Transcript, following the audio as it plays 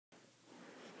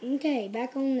Okay,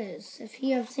 back on this. If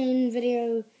you have seen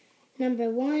video number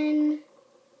 1,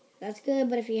 that's good.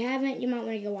 But if you haven't, you might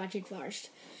want to go watch it first,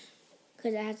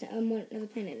 because it has another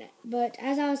planet in it. But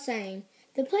as I was saying,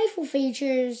 the playful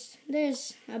features,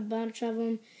 there's a bunch of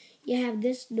them. You have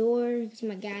this door. You can see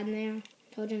my guide now.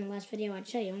 I told you in the last video I'd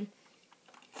show you one.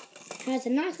 It has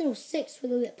a nice little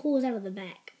 6-wheel that pulls out of the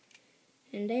back.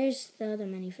 And there's the other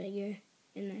minifigure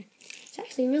in there. It's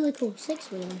actually a really cool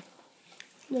 6-wheel.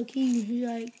 Look, he's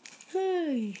like,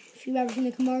 hey. If you've ever seen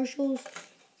the commercials,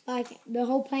 like the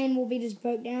whole plane will be just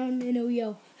broke down and it'll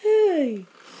yell, hey.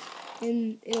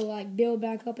 And it'll like build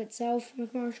back up itself in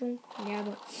the commercial. Yeah,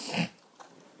 but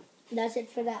that's it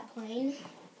for that plane.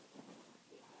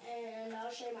 And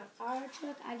I'll show you my fire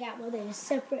truck. I got one in a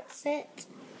separate set.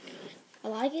 I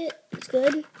like it. It's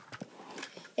good.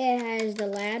 It has the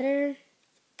ladder.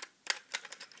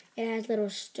 It has little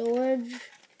storage.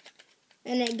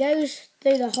 And it goes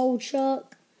through the whole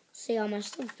truck. See, all my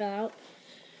stuff fell out.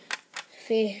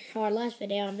 For our last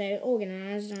video, I'm very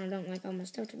organized and I don't like all my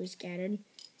stuff to be scattered.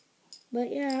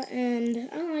 But yeah, and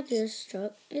I like this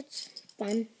truck. It's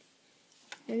fun.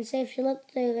 And see, if you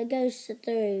look through, it goes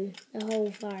through the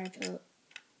whole fire truck.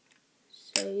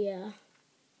 So yeah.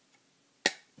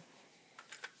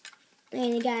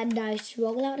 And you got a nice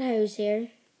roll-out hose here,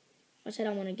 which I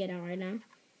don't want to get out right now.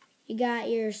 You got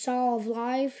your saw of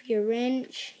life, your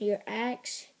wrench, your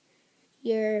axe,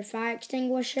 your fire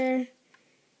extinguisher,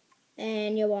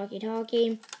 and your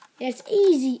walkie-talkie. It's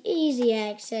easy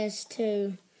access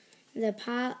to the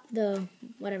pipe, the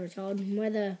whatever it's called, where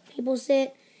the people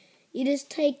sit. You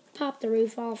just pop the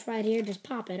roof off right here, just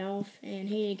pop it off, and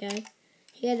here you go.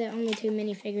 Here are the only 2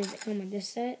 minifigures that come with this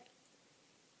set.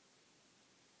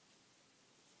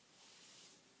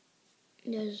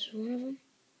 There's one of them.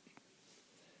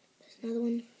 There's another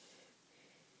one.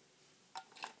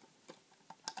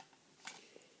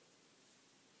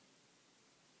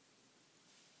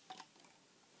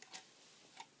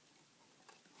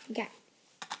 Okay.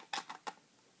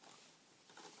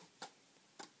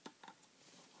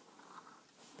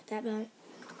 Put that back.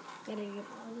 Gotta get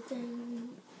everything.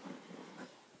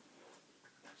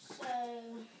 So,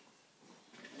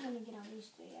 I'm gonna get all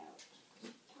these 3 out.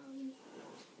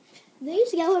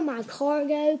 These go in my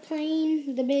cargo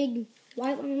plane, the big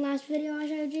white one in the last video I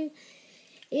showed you.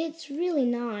 It's really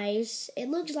nice. It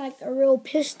looks like a real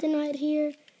piston right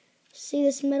here. See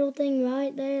this metal thing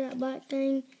right there, that black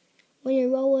thing? When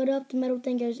you roll it up, the metal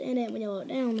thing goes in it. When you roll it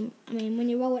down, when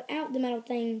you roll it out, the metal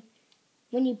thing,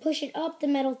 when you push it up, the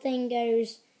metal thing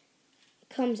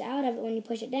comes out of it. When you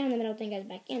push it down, the metal thing goes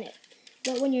back in it.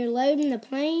 But when you're loading the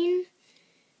plane,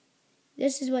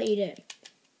 this is what you do.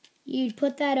 You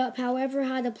put that up however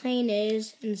high the plane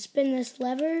is and spin this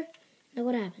lever. Now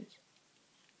what happens?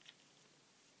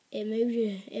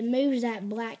 It moves that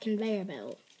black conveyor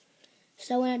belt.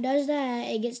 So when it does that,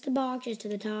 it gets the boxes to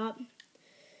the top.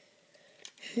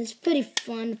 It's pretty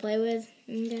fun to play with.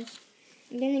 And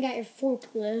then you got your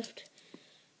forklift.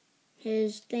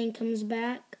 His thing comes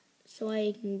back so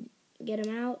you can get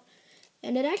him out.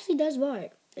 And it actually does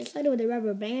work. It's like with a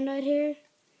rubber band right here.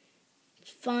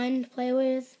 It's fun to play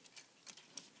with.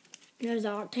 There's the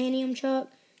Octanium truck,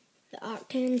 the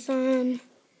Octane sign.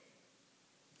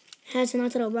 Has a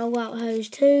nice little roll-out hose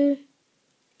too.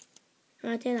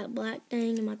 Right there, that black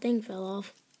thing, and my thing fell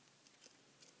off.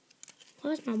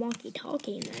 Why is my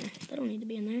walkie-talkie in there? That don't need to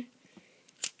be in there.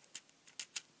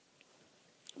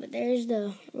 But there's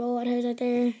the roll-out hose right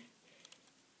there.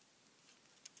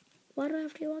 Why do I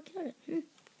have to get walkie-talkie?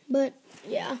 But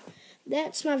yeah,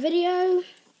 that's my video.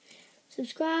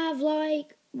 Subscribe,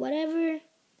 like, whatever.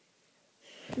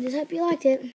 I just hope you liked it.